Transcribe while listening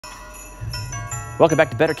Welcome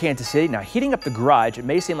back to Better Kansas City. Now, heating up the garage, it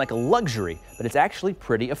may seem like a luxury, but it's actually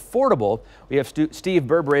pretty affordable. We have Steve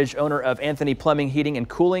Burbridge, owner of Anthony Plumbing, Heating and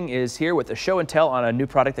Cooling, is here with a show and tell on a new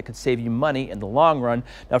product that could save you money in the long run.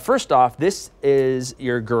 Now, first off, this is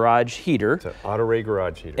your garage heater. It's an auto-ray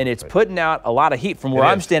garage heater. And it's putting out a lot of heat from where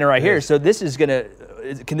I'm standing right here. So this is going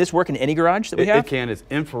to, can this work in any garage that we have? It can. It's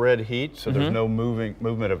infrared heat, so there's no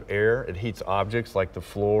movement of air. It heats objects like the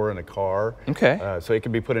floor in a car. Okay. So it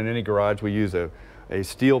can be put in any garage. We use a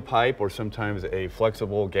steel pipe or sometimes a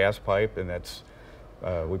flexible gas pipe, and that's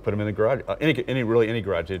we put them in the garage. Any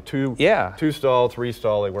garage. Two stall, three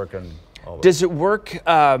stall. They work on all of Does it work?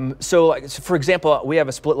 So for example, we have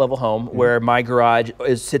a split level home where my garage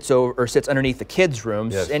sits underneath the kids'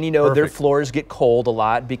 rooms, and their floors get cold a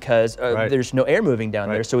lot because there's no air moving down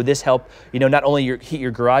there. So would this help? Not only heat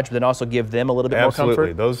your garage, but then also give them a little bit more comfort.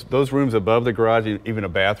 Absolutely. Those rooms above the garage, even a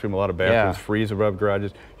bathroom, a lot of bathrooms freeze above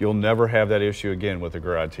garages. You'll never have that issue again with a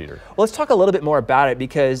garage heater. Well, let's talk a little bit more about it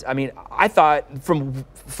because I thought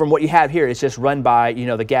from what you have here, it's just run by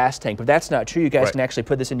the gas tank, but that's not true. You guys can actually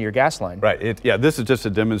put this into your gas line. Right. This is just a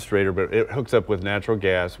demonstrator, but it hooks up with natural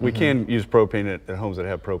gas. We can use propane at homes that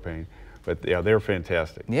have propane, but they're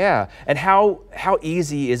fantastic. Yeah. And how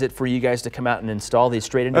easy is it for you guys to come out and install these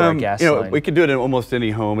straight into our gas line? We can do it in almost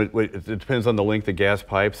any home. It depends on the length of gas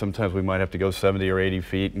pipe. Sometimes we might have to go 70 or 80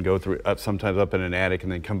 feet and go through sometimes up in an attic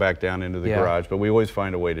and then come back down into the garage, but we always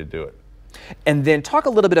find a way to do it. And then talk a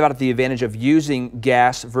little bit about the advantage of using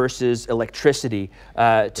gas versus electricity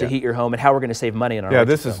to heat your home and how we're going to save money in our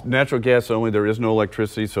this is natural gas only. There is no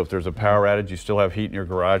electricity, so if there's a power outage, you still have heat in your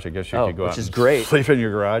garage. I guess you could go out and sleep in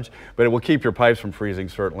your garage, but it will keep your pipes from freezing,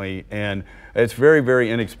 certainly. And it's very, very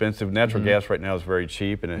inexpensive. Natural gas right now is very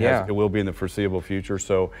cheap, and it will be in the foreseeable future.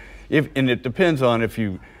 So, and it depends on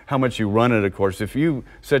how much you run it, of course. If you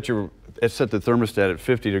set the thermostat at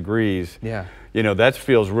 50 degrees, that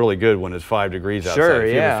feels really good when it's 5 degrees outside.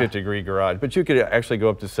 If you have a 50-degree garage. But you could actually go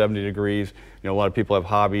up to 70 degrees. A lot of people have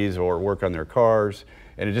hobbies or work on their cars,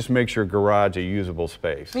 and it just makes your garage a usable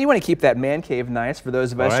space. You want to keep that man cave nice for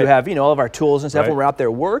those of us who have, all of our tools and stuff when we're out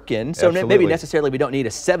there working. So maybe necessarily we don't need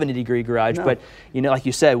a 70-degree garage, but like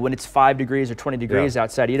you said, when it's 5 degrees or 20 degrees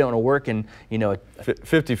outside, you don't want to work in,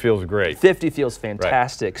 50 feels great. 50 feels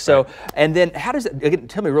fantastic. So, and then how does it, again,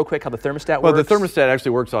 tell me real quick how the thermostat works? Well, the thermostat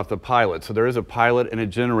actually works off the pilot. So there is a pilot, and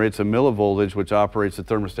it generates a millivoltage which operates the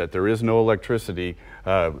thermostat. There is no electricity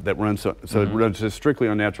that runs, so it runs just strictly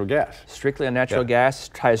on natural gas. Strictly on natural gas.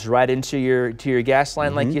 Ties right into your gas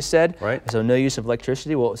line, like you said. Right. So no use of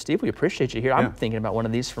electricity. Well, Steve, we appreciate you here. I'm thinking about one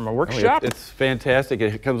of these from our workshop. It's fantastic.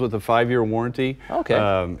 It comes with a 5-year warranty. Okay.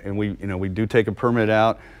 And we do take a permit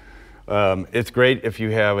out. It's great if you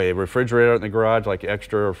have a refrigerator in the garage, like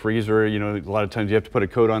extra or freezer. A lot of times you have to put a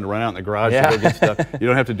coat on to run out in the garage to go get stuff. You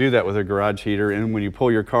don't have to do that with a garage heater. And when you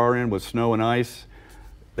pull your car in with snow and ice,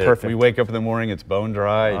 perfect. We wake up in the morning, it's bone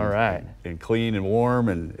dry and clean and warm,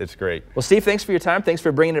 and it's great. Well, Steve, thanks for your time. Thanks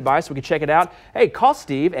for bringing it by so we can check it out. Hey, call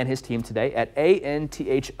Steve and his team today at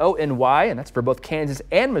ANTHONY, and that's for both Kansas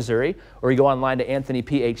and Missouri, or you go online to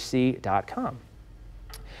anthonyphc.com.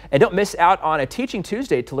 And don't miss out on a Teaching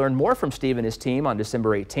Tuesday to learn more from Steve and his team on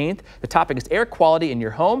December 18th. The topic is air quality in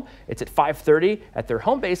your home. It's at 5:30 at their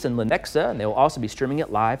home base in Lenexa, and they will also be streaming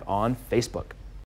it live on Facebook.